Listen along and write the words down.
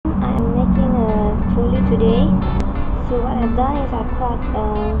trolley. So what I've done is I've cut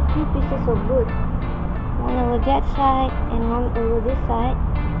two pieces of wood, one over that side and one over this side,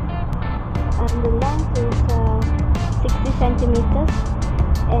 and the length is 60 centimeters,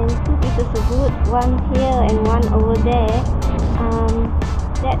 and two pieces of wood, one here and one over there.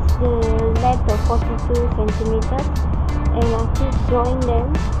 That's the length of 42 centimeters, and I keep drawing them,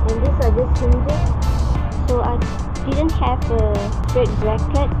 and these are just hinges. So I didn't have a straight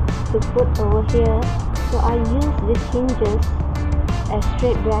bracket to put over here, so I used these hinges as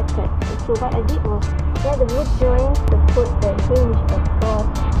straight bracket. So what I did was, where the wood joins to put the hinge across.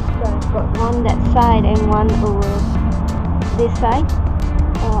 So I've got one that side and one over this side.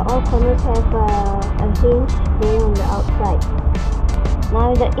 All corners have a hinge going on the outside.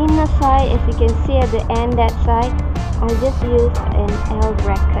 Now the inner side, as you can see at the end, that side, I just use an L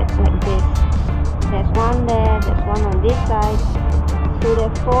bracket like this. There's one there, there's one on this side. So there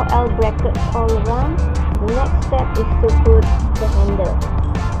are 4 L brackets all around. The next step is to put the handle.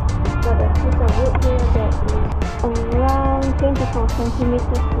 Got a piece of wood here that is around 24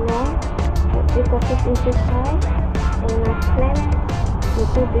 centimeters long, 3/4 inches high, and I clamped the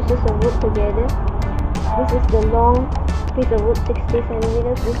two pieces of wood together. This is the long piece of wood, 60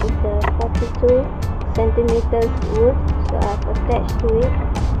 centimeters. This is the 42 centimeters wood, so I've attached to it.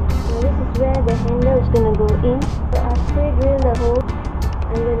 Now this is where the handle is going to go in. So I've pre-drilled the hole.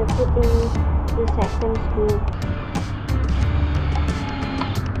 I'm going to put in the second screw.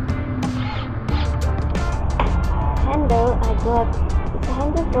 Handle, I got the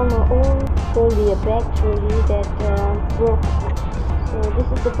handle from my old trolley, a bag trolley that broke. So this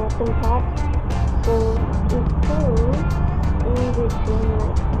is the bottom part. So it goes in between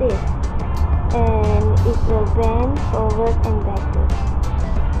like this, and it will bend forward and backwards.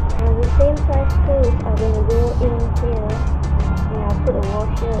 Now the same size screws are going to go in here, and I'll put a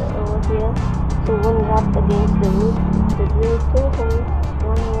washer over here so it won't rub against the wood. To drill 2 holes,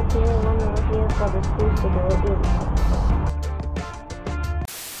 one over here for the screws to go in.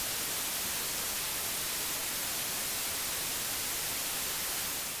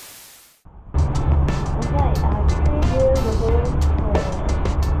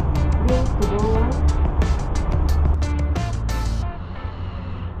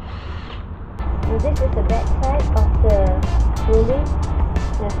 This is the back side of the trolley.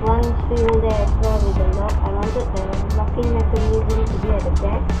 There's one swivel there as well with the lock. I wanted the locking mechanism to be at the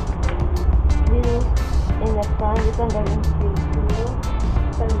back. Wheels in the front. This one doesn't feel swivel.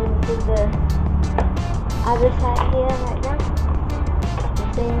 So I'm going to put the other side here right now. The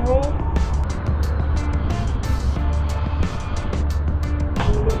same way.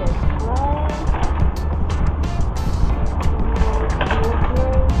 Give it a try.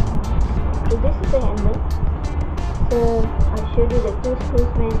 So this is the handle. So I'll show you the 2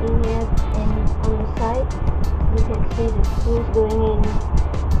 screws went in here, and on the side you can see the screws going in.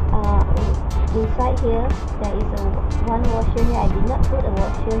 Inside here there is one washer here. I did not put a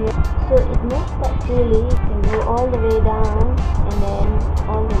washer here, so it moves quite freely. You can go all the way down and then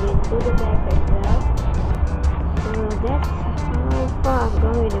all the way to the back as well. So that's how far I've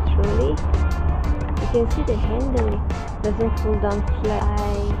gone with the trolley. You can see the handle doesn't fall down flat. I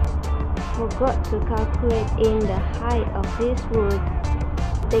forgot to calculate in the height of this wood,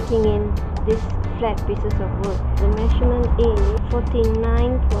 taking in these flat pieces of wood. The measurement is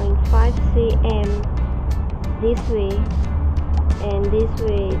 49.5 cm this way, and this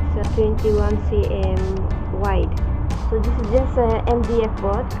way it's 21 cm wide. So this is just an MDF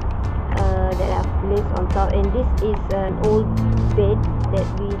board that I've placed on top, and this is an old bed that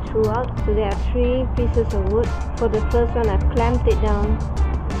we threw out. So there are 3 pieces of wood. For the first one, I've clamped it down,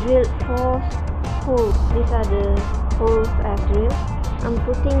 drilled 4 holes. These are the holes I've drilled. I'm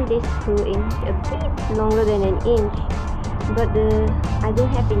putting this screw in a bit longer than an inch, but I don't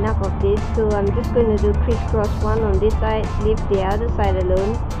have enough of this, so I'm just going to do crisscross, one on this side, leave the other side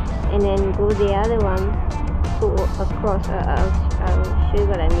alone, and then go the other one across. I'll show you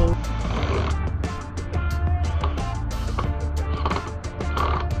what I mean.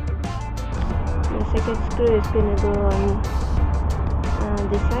 The second screw is going to go on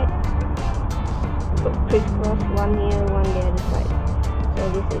this side. Crisscross, one here, one the other side. So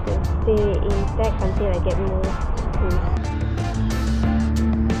this is going to stay intact until I get more screws.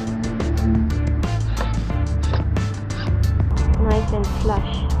 Nice and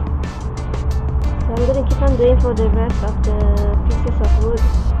flush. So I'm going to keep on doing for the rest of the pieces of wood.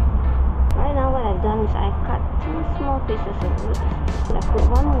 Right now what I've done is I've cut 2 small pieces of wood. I put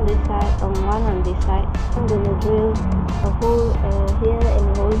one on this side and one on this side. I'm going to drill a hole here and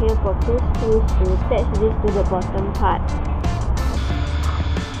a hole here for 2 screws to attach this to the bottom part.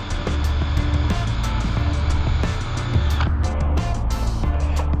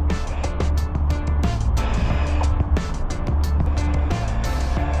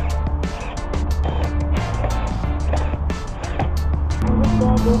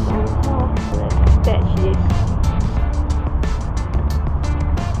 goes on top. Let's attach this.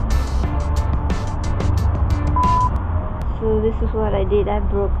 So this is what I did. I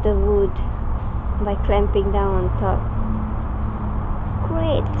broke the wood by clamping down on top.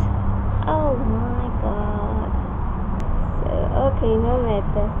 Great! Oh my god. So okay, no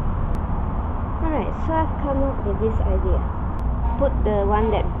matter. Alright, so I've come up with this idea. Put the one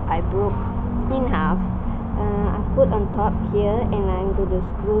that I broke in half. I put on top here, and I'm going to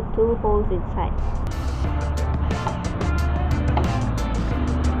screw 2 holes inside.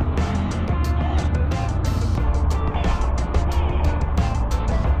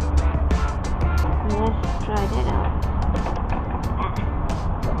 Let's try that out.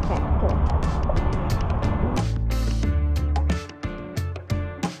 Perfecto.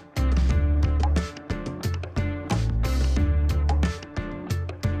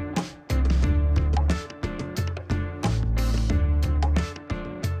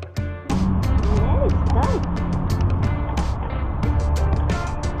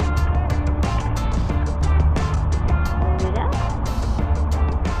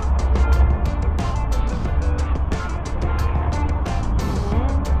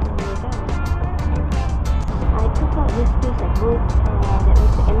 This piece of wood that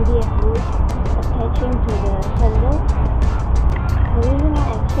was the MDF wood attaching to the handle. The reason why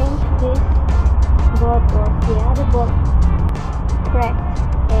I changed this board was the other board cracked,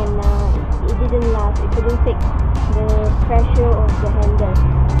 and it didn't last. It couldn't take the pressure of the handle.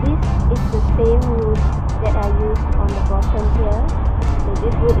 This is the same wood that I used on the bottom here. So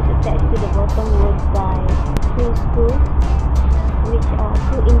this wood is attached to the bottom wood by 3 screws, which are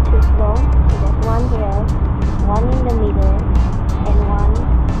 2 inches long. So there's one here, one in the middle, and one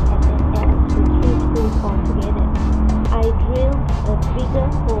at the end, so 3 screws all together. I drilled a bigger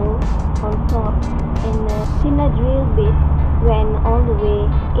hole on top, and a thinner drill bit went all the way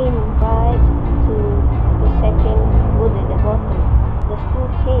in right to the second wood at the bottom. The screw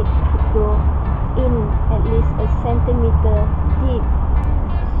head could go in at least a centimeter deep,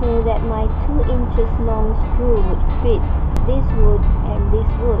 so that my 2 inches long screw would fit this wood and this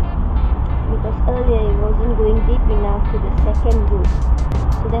wood, because earlier it wasn't going deep enough to the second wood.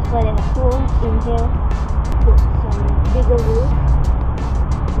 So that's why I have holes in here. Put some bigger wood.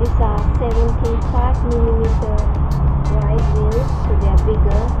 These are 75mm wide wheels, so they are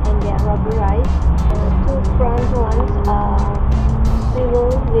bigger and they are rubberized. The 2 front ones are swivel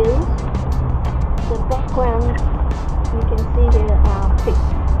wheels. The background you can see here are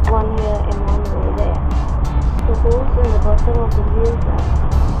fixed, one here and one over there. The holes on the bottom of the wheels are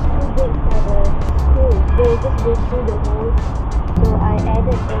too big for the screws. They just go through the hole. So I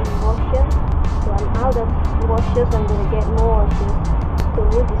added a washer. So I'm out of washers. I'm going to get more washers. The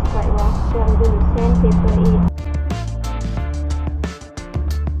wood is quite rough, so I'm going to sandpaper it